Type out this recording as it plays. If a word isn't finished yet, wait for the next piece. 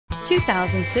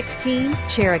2016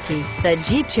 Cherokee. The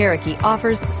Jeep Cherokee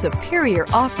offers superior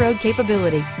off-road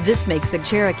capability. This makes the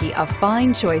Cherokee a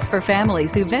fine choice for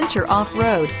families who venture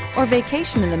off-road or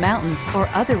vacation in the mountains or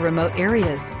other remote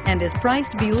areas, and is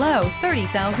priced below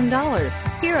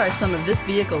 $30,000. Here are some of this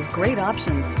vehicle's great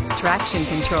options: traction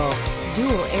control,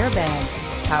 dual airbags,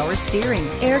 power steering,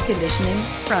 air conditioning,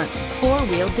 front,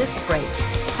 four-wheel disc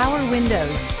brakes, power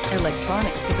windows,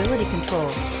 electronic stability control,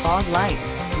 fog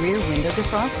lights, rear window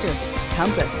defroster,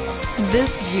 compass.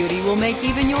 This beauty will make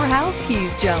even your house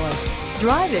keys jealous.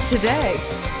 Drive it today.